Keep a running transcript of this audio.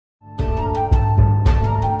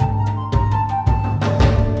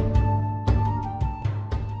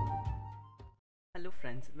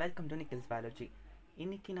Welcome to Nikhil's Biology.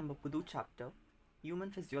 இன்னைக்கு நம்ம புது சாப்டர்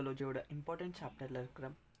ஹியூமன் ஃபிசியாலஜியோட இம்பார்ட்டன்ட் சாப்டரில் இருக்கிற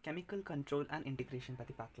கெமிக்கல் கண்ட்ரோல் அண்ட் இன்டிகிரேஷன்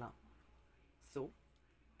பற்றி பார்க்கலாம். ஸோ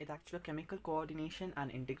இது ஆக்சுவலாக கெமிக்கல் கோஆர்டினேஷன்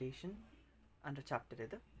அண்ட் இன்டிகிரேஷன் அந்த சாப்டர்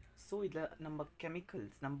இது. ஸோ இதில் நம்ம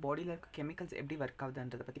கெமிக்கல்ஸ், நம்ம பாடியில் இருக்க கெமிக்கல்ஸ் எப்படி ஒர்க்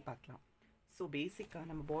ஆகுதுன்றதை பற்றி பார்க்கலாம். ஸோ பேசிக்காக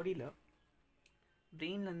நம்ம பாடியில்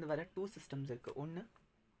பிரெயின்லேருந்து வர 2 சிஸ்டம்ஸ் இருக்குது. ஒன்று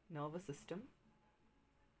nervous system,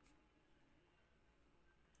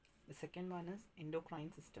 the second one is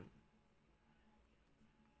endocrine system.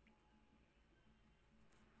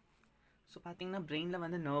 So பார்த்தீங்கன்னா பிரெயினில்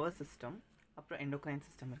வந்து நர்வஸ் சிஸ்டம் அப்புறம் எண்டோக்ரைன்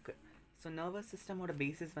சிஸ்டம் இருக்குது. ஸோ நர்வஸ் சிஸ்டமோட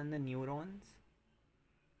பேசிஸ் வந்து neurons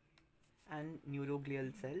and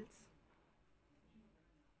நியூரோக்ளியல் cells.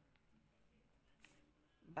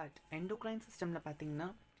 But endocrine சிஸ்டமில் பார்த்தீங்கன்னா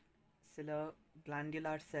சில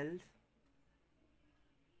glandular cells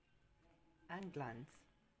and glands.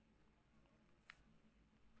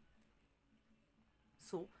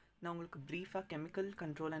 So நான் உங்களுக்கு ப்ரீஃபாக கெமிக்கல்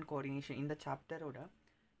கண்ட்ரோல் அண்ட் கோஆர்டினேஷன் இந்த சாப்டரோட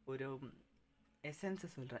ஒரு எசன்ஸை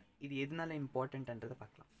சொல்கிறேன். இது எதனால இம்பார்ட்டண்ட்ன்றதை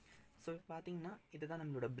பார்க்கலாம். ஸோ இப்போ பார்த்தீங்கன்னா இதுதான்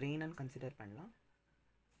நம்மளோட பிரெயின்னு கன்சிடர் பண்ணலாம்.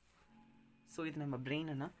 ஸோ இது நம்ம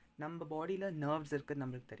பிரெயின்னா நம்ம பாடியில் நர்வ்ஸ் இருக்குது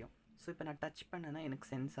நம்மளுக்கு தெரியும். ஸோ இப்போ நான் டச் பண்ணேன்னா எனக்கு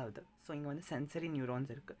சென்ஸ் ஆகுது. ஸோ இங்கே வந்து சென்சரி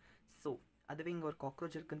நியூரான்ஸ் இருக்குது. ஸோ அதுவே இங்கே ஒரு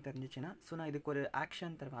காக்ரோச் இருக்குதுன்னு தெரிஞ்சிச்சுன்னா ஸோ நான் இதுக்கு ஒரு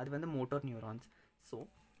ஆக்ஷன் தருவேன். அது வந்து மோட்டார் நியூரான்ஸ். ஸோ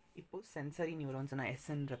இப்போது சென்சரி நியூரான்ஸை நான்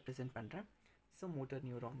எஸ்என் ரெப்ரசென்ட் பண்ணுறேன். So motor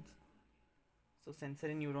neurons. So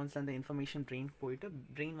sensory neurons அந்த இன்ஃபர்மேஷன் பிரெயினுக்கு போயிட்டு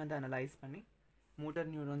பிரெயின் வந்து அனலைஸ் பண்ணி மோட்டர்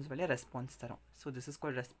நியூரான்ஸ் வழியாக ரெஸ்பான்ஸ் தரும். So this is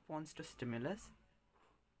called response to stimulus.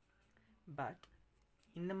 But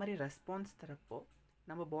இந்த மாதிரி ரெஸ்பான்ஸ் தரப்போ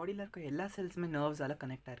நம்ம பாடியில் இருக்க எல்லா செல்ஸுமே நர்வ்ஸால்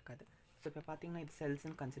கனெக்டாக இருக்காது. ஸோ இப்போ பார்த்தீங்கன்னா இது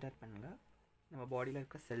செல்ஸ்ன்னு கன்சிடர் பண்ணுங்கள். நம்ம பாடியில்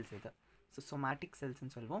இருக்க செல்ஸ் இது. ஸோ சொமேட்டிக்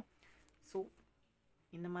செல்ஸ்ன்னு சொல்லுவோம். ஸோ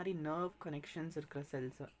இந்த மாதிரி நர்வ் கனெக்ஷன்ஸ் இருக்கிற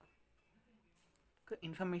செல்ஸை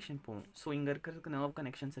இன்ஃபர்மேஷன் போகும். ஸோ இங்கே இருக்கிறதுக்கு நர்வ்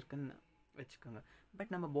கனெக்ஷன்ஸ் இருக்குதுன்னு வச்சுக்கோங்க.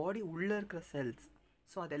 பட் நம்ம பாடி உள்ளே இருக்கிற செல்ஸ்,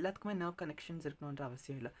 ஸோ அது எல்லாத்துக்குமே நர்வ் கனெக்ஷன்ஸ் இருக்கணுன்ற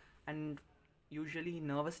அவசியம் இல்லை. அண்ட் யூஸ்வலி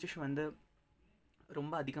நர்வஸ் டிஷ்யூ வந்து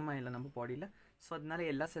ரொம்ப அதிகமாக இல்லை நம்ம பாடியில். ஸோ அதனால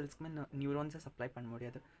எல்லா செல்ஸ்க்குமே நியூரான்ஸை சப்ளை பண்ண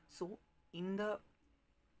முடியாது. ஸோ இந்த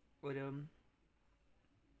ஒரு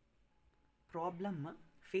ப்ராப்ளம்மை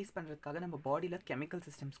ஃபேஸ் பண்ணுறதுக்காக நம்ம பாடியில் கெமிக்கல்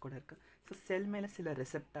சிஸ்டம்ஸ் கூட இருக்குது. ஸோ செல் மேலே சில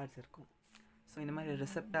ரிசெப்டார்ஸ் இருக்கும். ஸோ இந்த மாதிரி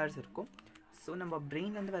ரிசெப்டார்ஸ் இருக்கும். ஸோ நம்ம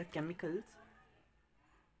பிரெயின்லேருந்து வர கெமிக்கல்ஸ்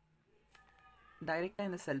டைரெக்டாக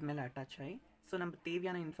இந்த செல் மேலே அட்டாச் ஆகி ஸோ நம்ம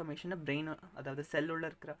தேவையான இன்ஃபர்மேஷனை பிரெயின், அதாவது செல் உள்ள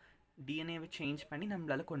இருக்கிற டிஎன்ஏவை சேஞ்ச் பண்ணி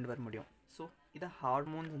நம்மளால் கொண்டு வர முடியும். ஸோ இதை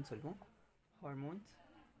ஹார்மோன்ஸ்ன்னு சொல்லுவோம். ஹார்மோன்ஸ்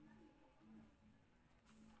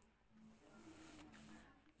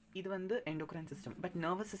இது வந்து எண்டோக்ரைன் சிஸ்டம். பட்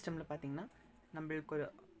நர்வஸ் சிஸ்டமில் பார்த்தீங்கன்னா நம்மளுக்கு ஒரு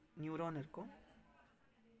நியூரான் இருக்கும்.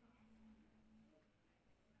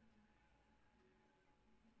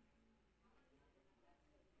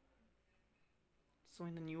 ஸோ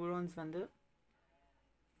இந்த நியூரான்ஸ் வந்து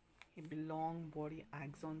இப்படி லாங் பாடி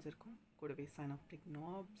ஆக்ஸான்ஸ் இருக்கும், கூடவே சைனாப்டிக்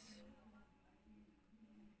நாப்ஸ்.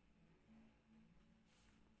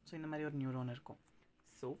 ஸோ இந்த மாதிரி ஒரு நியூரான் இருக்கும்.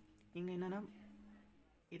 ஸோ இங்கே என்னென்னா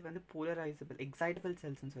இது வந்து போலரைசபிள் எக்ஸைட்டபிள்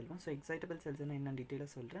செல்ஸ்ன்னு சொல்லுவோம். ஸோ எக்ஸைட்டபிள் செல்ஸ்ன்னு என்ன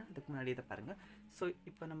டீட்டெயிலாக சொல்கிறேன், அதுக்கு முன்னாடி இதை பாருங்கள். ஸோ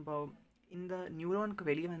இப்போ நம்ம இந்த நியூரானுக்கு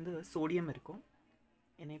வெளியே வந்து சோடியம் இருக்கும்,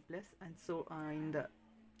 Na+, அண்ட் ஸோ இந்த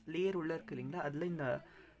லேயர் உள்ளே இருக்குது இல்லைங்களா, அதில் இந்த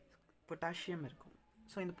பொட்டாசியம் இருக்கும்.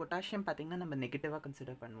 ஸோ இந்த பொட்டாசியம் பார்த்திங்கன்னா நம்ம நெகட்டிவாக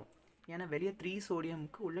கன்சிடர் பண்ணுவோம். ஏன்னா வெளியே 3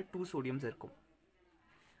 சோடியமுக்கு உள்ள 2 சோடியம்ஸ் இருக்கும்.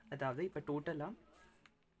 அதாவது இப்போ டோட்டலாக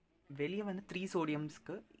வெளியே வந்து 3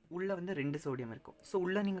 சோடியம்ஸ்க்கு உள்ளே வந்து 2 சோடியம் இருக்கும். ஸோ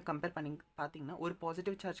உள்ளே நீங்கள் கம்பேர் பண்ணி பார்த்தீங்கன்னா ஒரு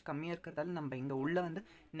பாசிட்டிவ் சார்ஜ் கம்மியாக இருக்கிறதால நம்ம இங்கே உள்ளே வந்து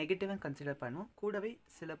நெகட்டிவாக கன்சிடர் பண்ணுவோம். கூடவே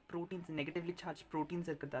சில ப்ரோட்டீன்ஸ், நெகட்டிவ்லி சார்ஜ் ப்ரோட்டீன்ஸ்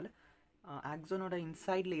இருக்கிறதால ஆக்ஸோனோட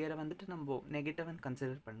இன்சைட் லேயரை வந்துட்டு நம்ம நெகட்டிவாக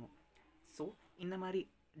கன்சிடர் பண்ணுவோம். ஸோ இந்த மாதிரி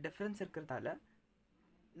டிஃப்ரென்ஸ் இருக்கிறதால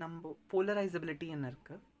நம்ம போலரைசபிலிட்டி என்ன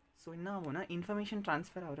இருக்குது. ஸோ என்ன ஆகும்னா இன்ஃபர்மேஷன்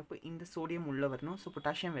ட்ரான்ஸ்ஃபர் ஆகிறப்போ இந்த சோடியம் உள்ளே வரணும், ஸோ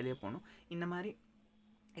பொட்டாசியம் வெளியே போகணும். இந்த மாதிரி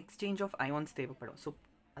எக்ஸ்சேஞ்ச் ஆஃப் அயான்ஸ் தேவைப்படும். ஸோ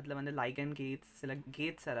அதில் வந்து லைகன் கேட்ஸ், சில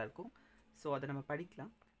கேட்ஸ் எல்லாம் இருக்கும். ஸோ அதை நம்ம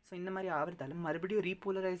படிக்கலாம். ஸோ இந்த மாதிரி ஆகிறதால மறுபடியும்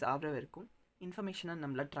ரீபோலரைஸ் ஆகிற வரைக்கும் இன்ஃபர்மேஷனை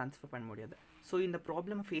நம்மளால் ட்ரான்ஸ்ஃபர் பண்ண முடியாது. ஸோ இந்த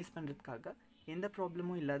ப்ராப்ளமை ஃபேஸ் பண்ணுறதுக்காக எந்த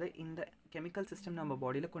ப்ராப்ளமும் இல்லாத இந்த கெமிக்கல் சிஸ்டம் நம்ம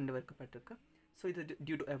பாடியில் கொண்டு வரப்பட்டிருக்கு. ஸோ இது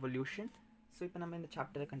டியூ டு எவல்யூஷன். ஸோ இப்போ நம்ம இந்த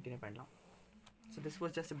சாப்டரை கண்டினியூ பண்ணலாம். So this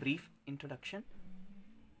was just a brief introduction.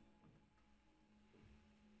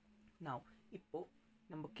 Now இப்போ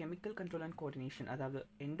நம்ம கெமிக்கல் கண்ட்ரோல் அண்ட் கோஆர்டினேஷன், அதாவது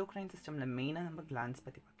எண்டோக்ரைன் சிஸ்டமில் மெயினாக நம்ம கிளாண்ட்ஸ்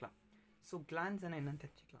பற்றி பார்க்கலாம். ஸோ கிளாண்ட்ஸ் என்னன்னு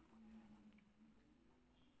தெரிஞ்சுக்கலாம்.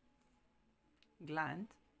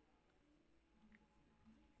 Glands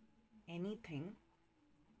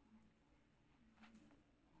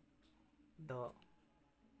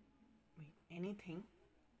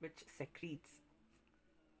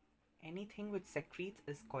anything which secretes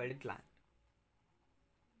is called gland.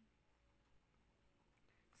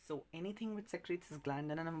 So anything which secretes is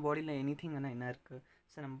gland. ஏன்னா நம்ம பாடியில் எனிதிங் ஆனால் என்ன இருக்குது,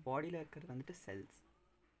 ஸோ நம்ம பாடியில் இருக்கிறது வந்துட்டு செல்ஸ்,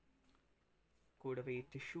 கூடவே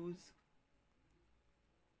டிஷ்யூஸ்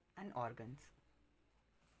அண்ட் ஆர்கன்ஸ்.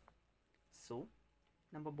 ஸோ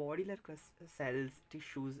நம்ம பாடியில் இருக்கிற செல்ஸ்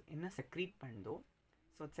டிஷ்யூஸ் என்ன செக்ரீட் பண்ணுதோ,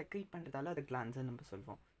 ஸோ செக்ரீட் பண்ணுறதால அது கிளான்ஸ்ன்னு நம்ம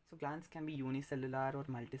சொல்வோம். So glands can be unicellular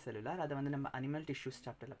ஒரு மல்டி செல்லுலார். அதை வந்து நம்ம அனிமல் டிஷ்யூஸ்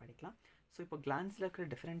சாப்டரில் படிக்கலாம். ஸோ இப்போ கிளான்ஸில் இருக்கிற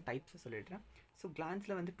டிஃப்ரெண்ட் டைப்ஸை சொல்லிடுறேன். ஸோ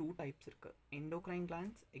கிளான்ஸில் வந்து 2 டைப்ஸ் இருக்குது, எண்டோக்ரைன்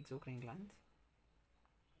கிளான்ஸ், எக்ஸோக்ரைன் கிளான்ஸ்.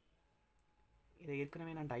 இதை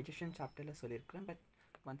ஏற்கனவே நான் டைஜஷன் சாப்டரில் சொல்லியிருக்கிறேன், but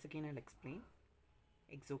once again I will explain.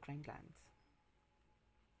 Exocrine glands.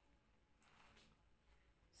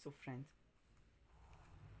 So friends,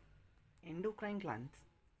 endocrine glands.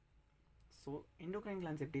 So endocrine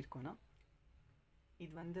glands எப்படி இருக்குன்னா,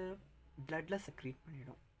 இது வந்து பிளட்டில் செக்ரீட்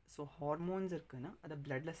பண்ணிடும். ஸோ ஹார்மோன்ஸ் இருக்குன்னா அதை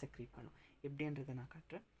பிளட்டில் செக்ரீட் பண்ணும். எப்படின்றத நான்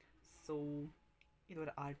காட்டுறேன். ஸோ இது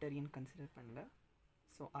ஒரு ஆர்டரின்னு கன்சிடர் பண்ணுங்கள்.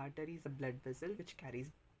 So artery is a blood vessel which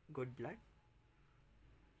carries good blood.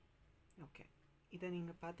 Okay, இதை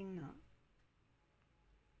நீங்கள் பார்த்தீங்கன்னா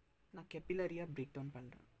நான் கெப்பிலரியாக பிரேக் டவுன்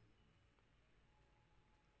பண்ணுறேன்.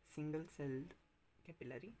 Single celled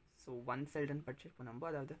கெப்பிலரி. ஸோ 1 செல்டுன்னு படிச்சிருக்கோம் நம்ம.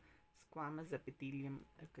 அதாவது ஸ்குவாமஸ் எபித்தீலியம்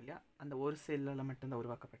இருக்கு இல்லையா, அந்த ஒரு செல்லில் மட்டும்தான்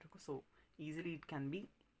உருவாக்கப்பட்டிருக்கும். So easily it can be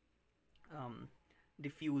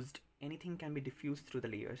diffused. Anything can be diffused through the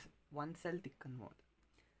layers. 1 cell thicken போது.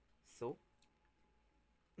 ஸோ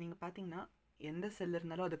நீங்கள் பார்த்தீங்கன்னா எந்த செல்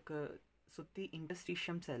இருந்தாலும் அதுக்கு சுற்றி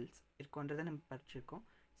இன்டர்ஸ்டீஷியம் செல்ஸ் இருக்குன்றதை நம்ம படிச்சிருக்கோம்.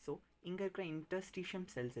 ஸோ இங்கே இருக்கிற இன்டர்ஸ்டீஷியம்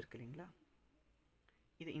செல்ஸ் இருக்கு இல்லைங்களா,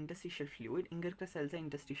 இது இன்டர்ஸ்டீஷியல் ஃப்ளூயிட். இங்கே இருக்கிற செல்ஸை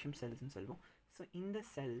இன்டர்ஸ்டீஷியம் செல்ஸ்ன்னு சொல்லுவோம். ஸோ இந்த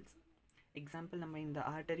செல்ஸ் எக்ஸாம்பிள் நம்ம இந்த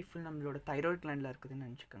ஆர்டரி ஃபுல் நம்மளோட தைராய்டு கிளாண்டில் இருக்குதுன்னு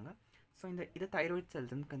நினச்சிக்கோங்க. ஸோ இதை தைராய்டு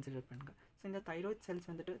செல்ஸ்ன்னு கன்சிடர் பண்ணுங்கள். ஸோ இந்த தைராய்டு செல்ஸ்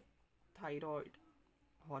வந்துட்டு தைராய்டு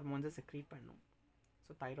ஹார்மோன்ஸை செக்ரீட் பண்ணும்.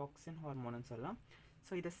 ஸோ தைராக்சின் ஹார்மோன்னு சொல்லலாம்.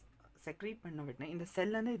 ஸோ இதை செக்ரீட் பண்ண விட்டுனா இந்த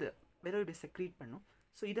செல் வந்து இது வெறும் இப்படி செக்ரீட் பண்ணும்.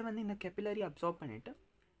 ஸோ இதை வந்து இந்த கெப்பிலரி அப்சார்ப் பண்ணிவிட்டு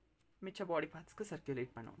மிச்ச பாடி பார்ட்ஸ்க்கு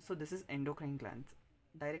சர்க்குலேட் பண்ணும். So this is endocrine glands.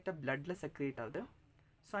 டைரெக்டாக பிளட்டில் செக்ரேட் ஆகுது.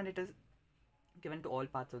 So and it is given to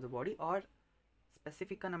all parts of the body. R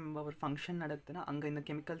ஸ்பெசிஃபிக்காக நம்ம ஒரு ஃபங்க்ஷன் நடக்குதுன்னா அங்கே இந்த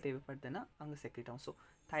கெமிக்கல் தேவைப்படுதுன்னா அங்கே செக்ரேட் ஆகும். ஸோ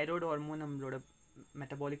தைராய்டு ஹார்மோன் நம்மளோட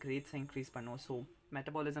மெட்டபாலிக் ரேட்ஸை இன்க்ரீஸ் பண்ணும். ஸோ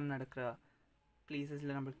மெட்டபாலிசம் நடக்கிற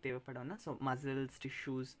பிளேசஸில் நம்மளுக்கு தேவைப்படும்னா ஸோ மசில்ஸ்,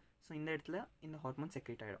 டிஷ்யூஸ், ஸோ இந்த இடத்துல இந்த ஹார்மோன்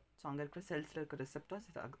செக்ரேட் ஆகிடும். ஸோ அங்கே இருக்கிற செல்ஸில் இருக்கிற ரிசெப்டர்ஸ்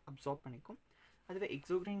இதை அப்சார்ப் பண்ணிக்கும். அதுவே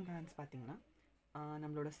எக்ஸோக்ரைன் கிளான்ஸ் பார்த்திங்கன்னா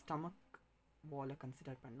நம்மளோட ஸ்டமக் வாலை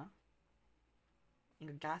கன்சிடர் பண்ணால்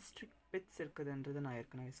இங்கே கேஸ்ட்ரிக் பிட்ஸ் இருக்குதுன்றது நான்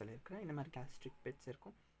ஏற்கனவே சொல்லியிருக்கிறேன். இந்த மாதிரி கேஸ்ட்ரிக் பிட்ஸ்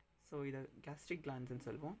இருக்கும். ஸோ இதை கேஸ்ட்ரிக் கிளான்ஸ்ன்னு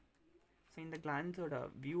சொல்லுவோம். ஸோ இந்த கிளான்ஸோட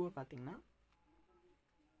வியூவை பார்த்திங்கன்னா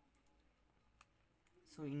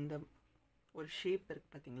ஸோ இந்த ஒரு ஷேப்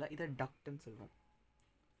இருக்குது பார்த்தீங்களா, இதை டக்ட்னு சொல்லுவோம்.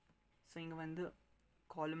 ஸோ இங்கே வந்து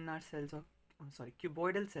காலும்னார் செல்ஸ்,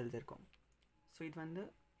 கியூபாய்டல் செல்ஸ் இருக்கும். ஸோ இது வந்து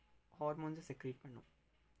ஹார்மோன்ஸை செக்ரேட் பண்ணும்.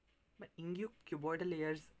 பட் இங்கேயும் கியூபாய்டல்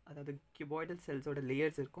லேயர்ஸ், அதாவது கியூபாய்டல் செல்ஸோட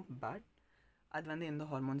லேயர்ஸ் இருக்கும், பட் அது வந்து எந்த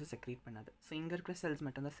ஹார்மோன்ஸும் செக்ரேட் பண்ணாது. ஸோ இங்கே இருக்கிற செல்ஸ்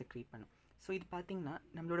மட்டும்தான் செக்ரேட் பண்ணும். ஸோ இது பார்த்திங்கன்னா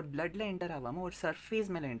நம்மளோட பிளட்டில் என்டர் ஆகாமல் ஒரு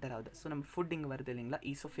சர்ஃபேஸ் மேலே என்டர் ஆகுது. ஸோ நம்ம ஃபுட் இங்கே வருது இல்லைங்களா,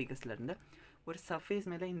 ஈசோஃபேகஸ்லேருந்து ஒரு சர்ஃபேஸ்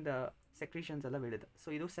மேலே இந்த செக்ரேஷன்ஸ் எல்லாம் விழுது. ஸோ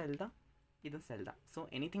இதுவும் செல் தான், இதுவும் செல் தான். So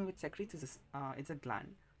anything which secretes it's a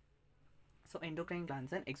gland. So endocrine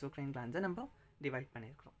clans and exocrine கிளான்ஸை நம்ம டிவைட்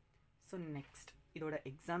பண்ணியிருக்கிறோம். ஸோ நெக்ஸ்ட் இதோட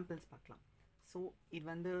எக்ஸாம்பிள்ஸ் பார்க்கலாம். ஸோ இது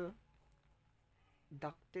வந்து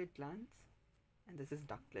ducted clans and this is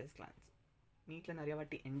ductless glands. நீட்டில் நிறைய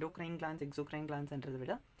வாட்டி எண்டோக்ரைன் கிளான்ஸ், எக்ஸோக்ரைன் கிளான்ஸ்ன்றதை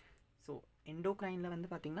விட ஸோ எண்டோக்ரைனில் வந்து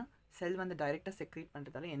பார்த்திங்கன்னா செல் வந்து டைரெக்டாக செக்ரேட்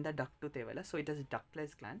பண்ணுறதால எந்த டக்ட்டும் தேவையில்லை. So it is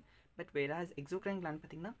ductless gland. But வேராஸ் exocrine gland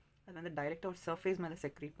பார்த்திங்கன்னா அது வந்து டைரெக்டாக ஒரு சர்ஃபேஸ் மேலே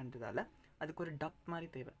செக்ரேட் பண்ணுறதால அதுக்கு ஒரு டக்ட் மாதிரி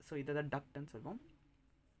தேவை. ஸோ இதை தான் டக்ட்னு சொல்லுவோம்.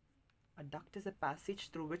 A duct is a passage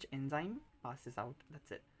through which enzyme passes out.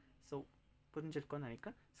 That's it. So புரிஞ்சிருக்கோன்னு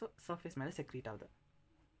நினைக்கிறேன். ஸோ சர்ஃபேஸ் மேலே செக்ரேட் ஆகுது.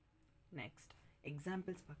 நெக்ஸ்ட்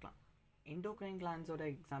எக்ஸாம்பிள்ஸ் பார்க்கலாம். எண்டோக்ரைன் கிளான்ஸோட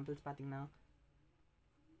எக்ஸாம்பிள்ஸ் பார்த்திங்கன்னா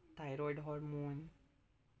thyroid hormone,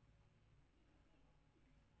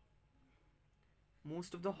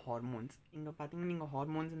 most of the hormones இங்கே பார்த்தீங்கன்னா நீங்கள்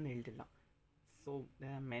ஹார்மோன்ஸ்ன்னு எழுதிடலாம். So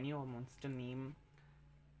there are many hormones to name.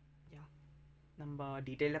 நம்ம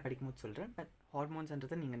டீட்டெயிலாக படிக்கும்போது சொல்கிறேன், பட்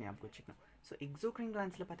ஹார்மோன்ஸ்ன்றதை நீங்கள் ஞாபகம் வச்சுக்கணும். ஸோ எக்ஸோக்ரைன்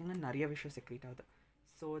கிளான்ஸில் பார்த்திங்கன்னா நிறைய விஷயம் செக்ரேட் ஆகுது.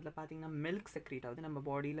 ஸோ இதில் பார்த்திங்கன்னா மில்க் செக்ரேட் ஆகுது. நம்ம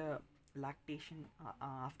பாடியில் லாக்டேஷன்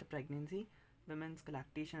ஆஃப்டர் ப்ரெக்னென்சி விமென்ஸ்க்கு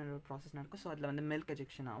லாக்டேஷன் ஒரு ப்ராசஸ் நடக்கும். ஸோ அதில் வந்து மில்க்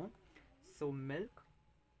எஜெக்ஷன் ஆகும். ஸோ மில்க்,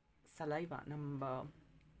 சலைவா, நம்ம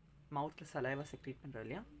மவுத்தில் சலைவா செக்ரேட் பண்ணுறோம்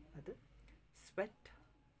இல்லையா, அது ஸ்வெட்,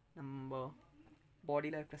 நம்ம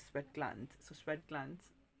பாடியில் இருக்கிற sweat glands. So sweat glands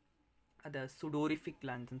அதை சுடோரிஃபிக்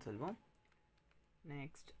கிளான்ஸ்ன்னு சொல்லுவோம்.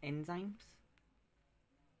 Next, enzymes,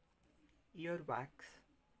 earwax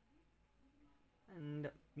and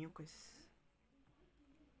mucus.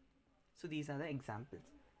 So these are the examples.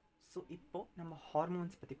 So இப்போது நம்ம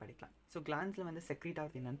ஹார்மோன்ஸ் பற்றி படிக்கலாம். ஸோ கிளான்ஸில் வந்து செக்ரீட்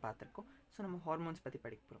ஆகுது என்னென்னு பார்த்துருக்கோம். ஸோ நம்ம ஹார்மோன்ஸ் பற்றி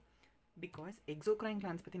படிக்க போகிறோம். பிகாஸ் எக்ஸோக்ரைன்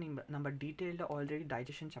கிளான்ஸ் பற்றி நம்ம டீட்டெயில்டாக ஆல்ரெடி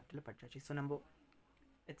டைஜஷன் சாப்டரில் படிச்சாச்சு. ஸோ நம்ம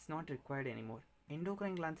it's not required anymore.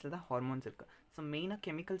 Endocrine கிளான்ஸில் தான் ஹார்மோன்ஸ் இருக்குது. ஸோ மெயினாக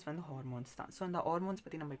கெமிக்கல்ஸ் வந்து ஹார்மோன்ஸ் தான். ஸோ அந்த ஹார்மோன்ஸ்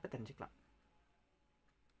பற்றி நம்ம இப்போ தெரிஞ்சுக்கலாம்.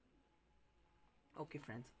 Okay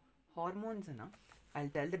friends, ஹார்மோன்ஸ்னா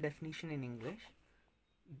I'll tell the definition in English.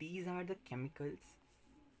 These are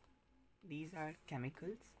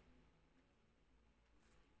chemicals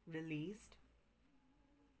released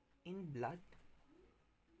in blood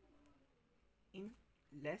in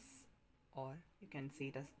less, or you can say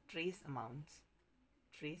it as trace amounts.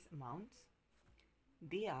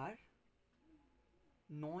 They are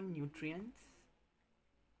non-nutrients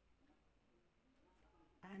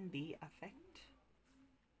and they affect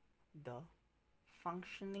the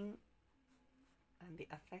functioning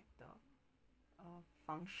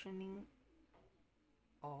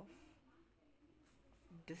of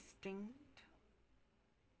distinct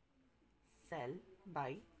cell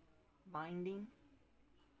by binding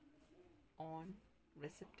on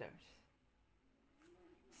receptors.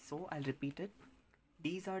 So I'll repeat it.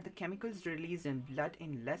 These are the chemicals released in blood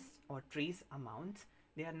in less or trace amounts.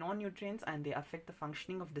 They are non-nutrients and they affect the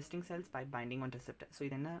functioning of distinct cells by binding on receptors. So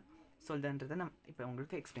இது என்ன சொல்லுன்றதை நான் இப்போ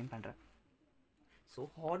உங்களுக்கு explain பண்ணுறேன். So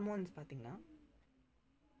hormones பார்த்தீங்கன்னா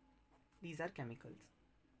these are chemicals.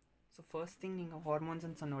 So first thing நீங்கள்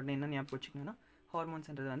ஹார்மோன்ஸ்ன்னு சொன்ன உடனே என்ன ஞாபகம் வச்சுக்கணுன்னா,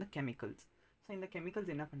 ஹார்மோன்ஸ்ன்றது வந்து கெமிக்கல்ஸ். ஸோ இந்த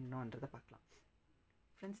கெமிக்கல்ஸ் என்ன பண்ணணுன்றதை பார்க்கலாம்.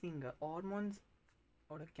 ஃப்ரெண்ட்ஸ், நீங்கள்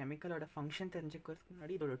ஹார்மோன்ஸோட கெமிக்கலோட ஃபங்க்ஷன் தெரிஞ்சுக்கிறதுக்கு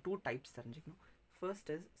முன்னாடி இதோட 2 டைப்ஸ் தெரிஞ்சுக்கணும்.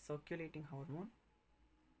 First is circulating hormone,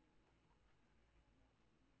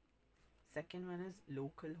 second one is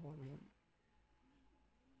local hormone.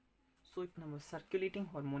 So இப்போ நம்ம சர்க்குலேட்டிங்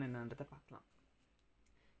ஹார்மோன் என்னன்றதை பார்க்கலாம்.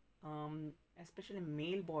 எஸ்பெஷலி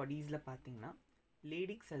மேல் பாடிஸில் பார்த்தீங்கன்னா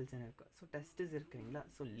லேடிக் செல்ஸ்ன்னு இருக்குது. ஸோ டெஸ்டிஸ் இருக்குங்களா,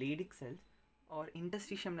 ஸோ லேடிக் செல்ஸ் ஆர்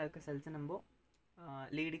இன்டஸ்டிஷியமில் இருக்க செல்ஸை நம்ம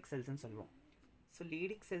லேடிக் செல்ஸ்ன்னு சொல்லுவோம். ஸோ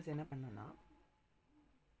லேடிக் செல்ஸ் என்ன பண்ணோன்னா,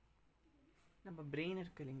 நம்ம பிரெயின்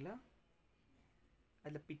இருக்குது இல்லைங்களா,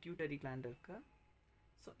 அதில் பிட்யூட்டரி கிளாண்ட் இருக்குது.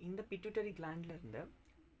 ஸோ இந்த பிட்யூட்டரி கிளாண்ட்லேருந்து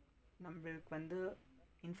நம்மளுக்கு வந்து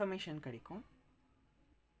இன்ஃபர்மேஷன் கிடைக்கும்.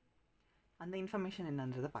 அந்த இன்ஃபர்மேஷன்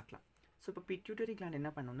என்னன்றதை பார்க்கலாம். ஸோ இப்போ பிட்யூட்டரி கிளாண்ட் என்ன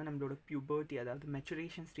பண்ணோம்னா, நம்மளோட பியூபர்ட்டி, அதாவது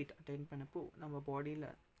மெச்சுரேஷன் ஸ்டேட் அட்டைன் பண்ணப்போ நம்ம பாடியில்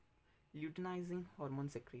லியூட்டனைசிங் ஹார்மோன்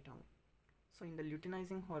செக்ரேட் ஆகும். ஸோ இந்த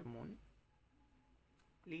லியூட்டனைசிங் ஹார்மோன்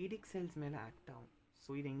லேடிக் செல்ஸ் மேலே ஆக்ட் ஆகும்.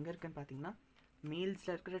 ஸோ இது எங்கே இருக்குன்னு பார்த்தீங்கன்னா,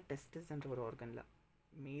 மேல்ஸில் இருக்கிற டெஸ்டிஸ்ன்ற ஒரு ஆர்கனில்,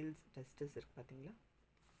 மேல்ஸ் டெஸ்டிஸ் இருக்குது பார்த்தீங்களா.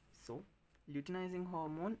 ஸோ லியூட்டனைசிங்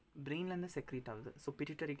ஹார்மோன் பிரெயின்லேருந்து செக்ரேட் ஆகுது. So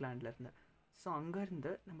pituitary கிளாண்ட்லேருந்து. ஸோ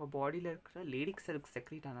அங்கேருந்து நம்ம பாடியில் இருக்கிற லேடிக் செல்க்கு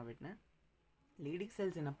செக்ரேட் ஆன விடனே லேடிக்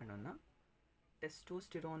செல்ஸ் என்ன பண்ணோன்னா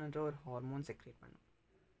டெஸ்டோஸ்டிரோன்ன்ற ஒரு ஹார்மோன் செக்ரேட் பண்ணும்.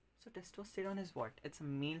 So testosterone is what? It's a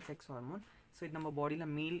மேல் செக்ஸ் ஹார்மோன். ஸோ இது நம்ம பாடியில்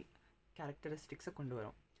மேல் கேரக்டரிஸ்டிக்ஸை கொண்டு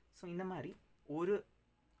வரும். ஸோ இந்த மாதிரி ஒரு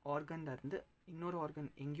ஆர்கன்லேருந்து இன்னொரு ஆர்கன்,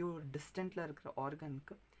 எங்கேயோ ஒரு டிஸ்டன்ட்டில் இருக்கிற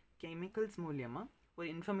ஆர்கனுக்கு கெமிக்கல்ஸ் மூலியமாக ஒரு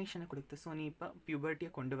இன்ஃபர்மேஷனை கொடுத்து, ஸோ நீ இப்போ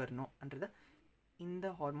பியூபர்ட்டியை கொண்டு வரணுன்றத இந்த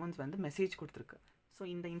ஹார்மோன்ஸ் வந்து மெசேஜ் கொடுத்துருக்கு. ஸோ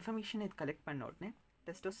இந்த இன்ஃபர்மேஷனை இது கலெக்ட் பண்ண உடனே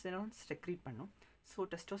டெஸ்டோஸ்டிரோன் செக்ரீட் பண்ணும். ஸோ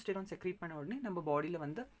டெஸ்டோஸ்டிரோன் செக்ரீட் பண்ண உடனே நம்ம பாடியில்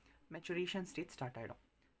வந்து மெச்சுரேஷன் ஸ்டேட் ஸ்டார்ட் ஆகிடும்.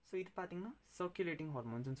 ஸோ இது பார்த்திங்கன்னா சர்க்குலேட்டிங்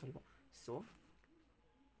ஹார்மோன்ஸ்னு சொல்லுவோம். ஸோ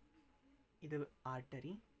இது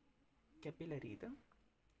ஆர்டரி, கெப்பிலரி,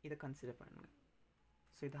 இதை கன்சிடர் பண்ணுங்கள்.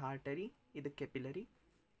 ஸோ இது ஆர்டரி, இது கெப்பிலரி.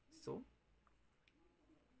 ஸோ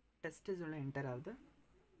டெஸ்டிஸ் உள்ள என்டர் ஆகுது.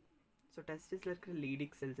 ஸோ டெஸ்டிஸில் இருக்கிற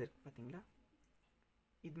லேடிக் செல்ஸ் இருக்குது பார்த்தீங்களா,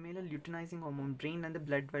 இது மேலே லியூட்டனைசிங் ஹார்மோன் பிரெயின்லேருந்து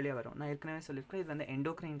பிளட் வழியாக வரும். நான் ஏற்கனவே சொல்லியிருக்கேன், இது வந்து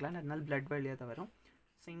எண்டோக்ரைன் கிளாண்ட், அதனால பிளட் வழியாக தான் வரும்.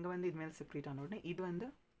 ஸோ இங்கே வந்து இது மேலே செக்ரேட் ஆன உடனே இது வந்து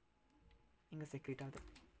இங்கே செக்ரேட் ஆகுது.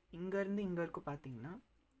 இங்கேருந்து இங்கே இருக்கும் பார்த்தீங்கன்னா,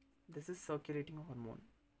 this is circulating hormone.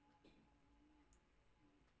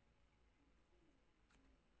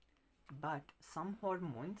 But some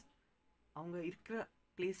hormones அவங்க இருக்கிற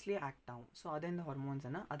பிளேஸ்லேயே ஆக்ட் ஆகும். ஸோ அதை இந்த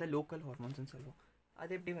ஹார்மோன்ஸ்னால் அதை லோக்கல் ஹார்மோன்ஸ்னு சொல்லுவோம்.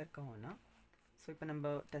 அது எப்படி ஒர்க் ஆகும்னா, ஸோ இப்போ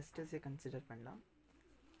நம்ம டெஸ்டஸை கன்சிடர் பண்ணலாம்.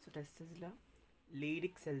 ஸோ டெஸ்டஸில்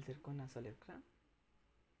லேடிக் செல்ஸ் இருக்குன்னு நான் சொல்லியிருக்கிறேன்.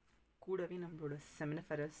 கூடவே நம்மளோட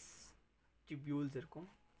செமினிஃபெரஸ் டியூபியூல்ஸ் இருக்கும்.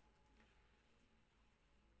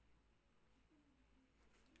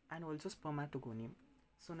 And also ஸ்பெர்மாட்டோகோனியம்.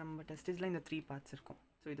 ஸோ நம்ம டெஸ்டிஸில் இந்த 3 பார்ட்ஸ் இருக்கும்.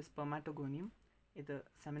 ஸோ இது ஸ்பெர்மாட்டோகோனியம், இது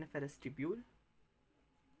seminiferous tubule,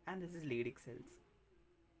 and this is Leydig cells.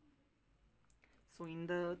 So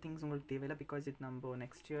இந்த திங்ஸ் உங்களுக்கு தேவையில்லை, பிகாஸ் இது நம்ம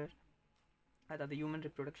நெக்ஸ்ட் இயர், அதாவது ஹியூமன்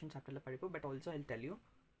ரிப்ரொடக்ஷன் சாப்டரில் படிப்போம். But also I tell you.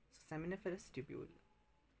 So seminiferous tubule,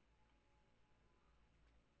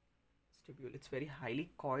 it's very highly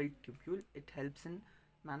coiled tubule. It helps in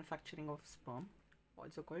manufacturing of sperm,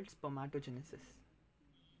 also called spermatogenesis.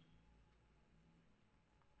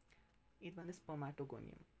 இது வந்து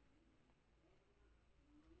ஸ்பெர்மாட்டோகோனியம்.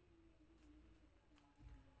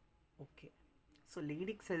 ஓகே, ஸோ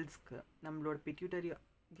லேடிக் செல்ஸ்க்கு நம்மளோட பிட்யூட்டரி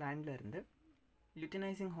கிளாண்டில் இருந்து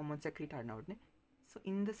luteinising hormone secrete ஆன உடனே so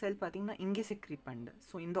இந்த செல் பார்த்திங்கன்னா இங்கே செக்ரீட் பண்ணுது.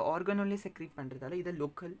 ஸோ இந்த ஆர்கனோலே செக்ரீட் பண்ணுறதால இதை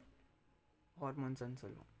லோக்கல் ஹார்மோன்ஸ்ன்னு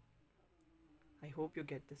சொல்லுவோம். I hope you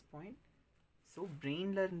get this point. So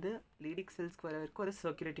பிரெயின்லேருந்து Leydig செல்ஸ்க்கு வர வரைக்கும் ஒரு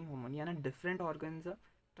சர்க்குலேட்டிங் ஹார்மோன், ஏன்னா டிஃப்ரெண்ட் ஆர்கன்ஸை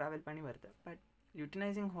ட்ராவல் பண்ணி வருது. But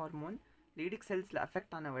luteinising hormone Leydig செல்ஸில்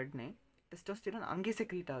affect ஆன உடனே டெஸ்டோஸ்டிரான் அங்கே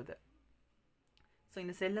செக்ரீட் ஆகுது. ஸோ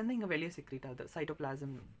இந்த செல்லேருந்து இங்கே வெளியே செக்ரீட் ஆகுது,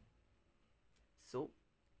 சைட்டோபிளாசம். ஸோ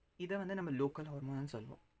இதை வந்து நம்ம லோக்கல் ஹார்மோன்னு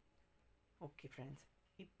சொல்லுவோம். ஓகே ஃப்ரெண்ட்ஸ்,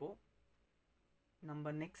 இப்போது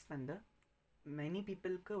நம்ம நெக்ஸ்ட் வந்து மெனி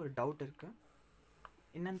பீப்புளுக்கு ஒரு டவுட் இருக்குது.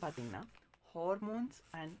 என்னன்னு பார்த்தீங்கன்னா hormones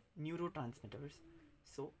and neuro transmitters.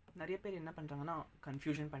 So நிறைய பேர் என்ன பண்ணுறாங்கன்னா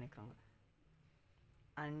கன்ஃபியூஷன் பண்ணிக்கிறாங்க.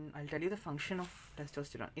 And I tell you the function of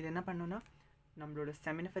testosterone. இது என்ன பண்ணுன்னா நம்மளோட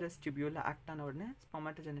செமினிஃபெரஸ் டியூபியூலில் ஆக்ட் ஆன உடனே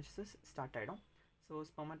ஸ்பெர்மாட்டோஜெனசிஸ் ஸ்டார்ட் ஆகிடும். ஸோ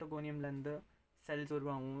ஸ்பெர்மாட்டோகோனியம்லேருந்து செல்ஸ்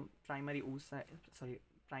உருவாகும்,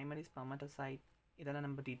 ப்ரைமரி ஸ்பெர்மாட்டோசைட். இதெல்லாம்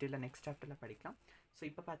நம்ம டீட்டெயிலாக நெக்ஸ்ட் சாப்டரில் படிக்கலாம். ஸோ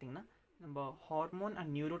இப்போ பார்த்தீங்கன்னா நம்ம ஹார்மோன்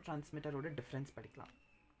அண்ட் நியூரோ டிரான்ஸ்மிட்டரோட டிஃப்ரென்ஸ் படிக்கலாம்.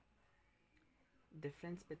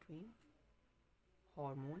 Difference between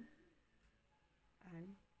hormone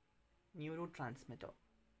and neuro transmitter.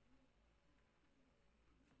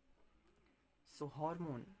 So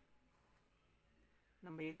hormone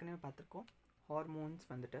நம்ம ஏற்கனவே பார்த்துருக்கோம். ஹார்மோன்ஸ்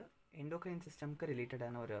வந்துட்டு எண்டோக்ரைன் சிஸ்டம்க்கு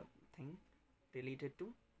ரிலேட்டடான ஒரு thing, related to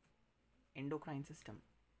endocrine system.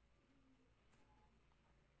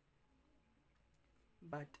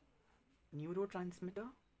 But neurotransmitter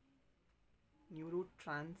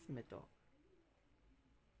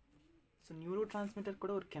so neurotransmitter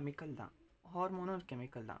கூட ஒரு கெமிக்கல் தான், ஹார்மோனும் ஒரு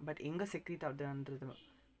கெமிக்கல் தான். பட் எங்கே செக்ரீட் ஆகுதுன்றது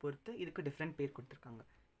பொறுத்து இதுக்கு டிஃப்ரெண்ட் பேர் கொடுத்துருக்காங்க.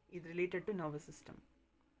 இது related to nervous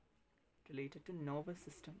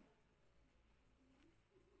system.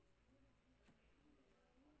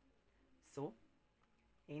 So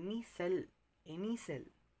any sell,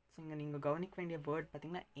 so இங்கே நீங்கள் கவனிக்க வேண்டிய வேர்ட்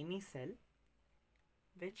பார்த்தீங்கன்னா any sell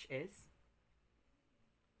which is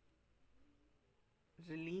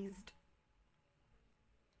released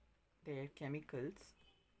their chemicals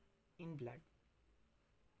in blood.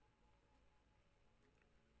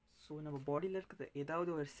 So நம்ம பாடியில் இருக்கிற ஏதாவது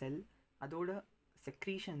ஒரு செல் அதோட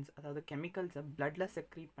செக்ரீஷன்ஸ், அதாவது கெமிக்கல்ஸை பிளட்டில்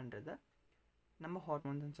செக்ரீட் பண்ணுறத நம்ம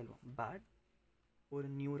ஹார்மோன்ஸ்னு சொல்லுவோம். பட் ஒரு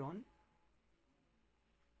நியூரான்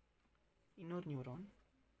இன்னொரு நியூரான்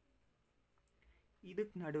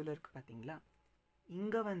இதுக்கு நடுவில் இருக்குது பார்த்தீங்களா,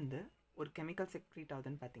 இங்கே வந்து ஒரு கெமிக்கல் செக்ரீட்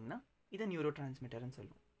ஆகுதுன்னு பார்த்தீங்கன்னா இதை நியூரோ டிரான்ஸ்மிட்டர்னு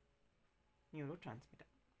சொல்லுவோம்.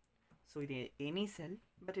 ஸோ இது any sell,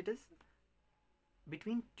 but it is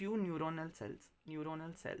between two neuronal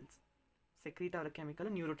cells secrete ஆகிற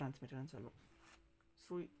கெமிக்கலை நியூரோ டிரான்ஸ்மிட்டர்னு சொல்லுவோம்.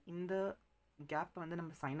 ஸோ இந்த கேப்பை வந்து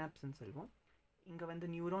நம்ம சைனாப்ஸ்ன்னு சொல்லுவோம். இங்கே வந்து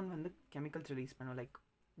நியூரான் வந்து கெமிக்கல்ஸ் ரிலீஸ் பண்ணுவோம், like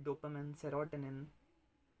dopamine, செரோட்டனின்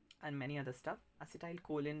and many other stuff.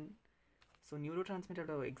 Acetylcholine. So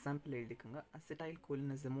neurotransmitter example எழுதிக்கோங்க.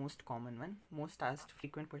 Acetylcholine is the most common one, most asked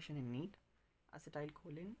frequent question in Neet.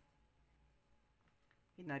 Acetylcholine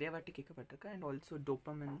இது நிறைய வாட்டி கேட்கப்பட்டிருக்கு. And also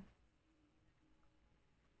dopamine,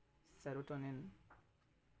 serotonin.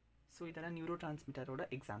 So இதெல்லாம் neuro டிரான்ஸ்மிட்டரோட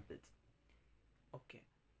examples.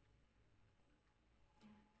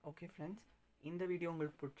 Okay friends, இந்த video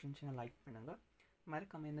உங்களுக்கு பிடிச்சிருந்துச்சுன்னா like பண்ணுங்கள்,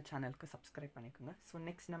 மறக்காமல் இந்த சேனலுக்கு சப்ஸ்கிரைப் பண்ணிக்கோங்க. ஸோ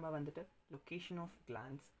நெக்ஸ்ட் நம்ம வந்துட்டு லொக்கேஷன் ஆஃப்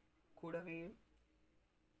கிளான்ஸ் கூடவே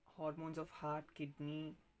hormones of heart, kidney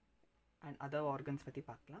and other organs பற்றி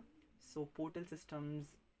பார்க்கலாம். ஸோ போர்ட்டல் சிஸ்டம்ஸ்,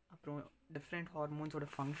 அப்புறம் டிஃப்ரெண்ட் ஹார்மோன்ஸோட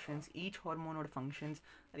ஃபங்க்ஷன்ஸ், ஈச் ஹார்மோனோட ஃபங்க்ஷன்ஸ்,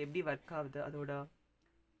 அது எப்படி ஒர்க் ஆகுது, அதோட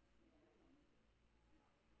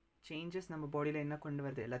சேஞ்சஸ் நம்ம பாடியில் என்ன கொண்டு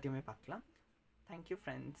வருது எல்லாத்தையுமே பார்க்கலாம். Thank you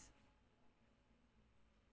friends.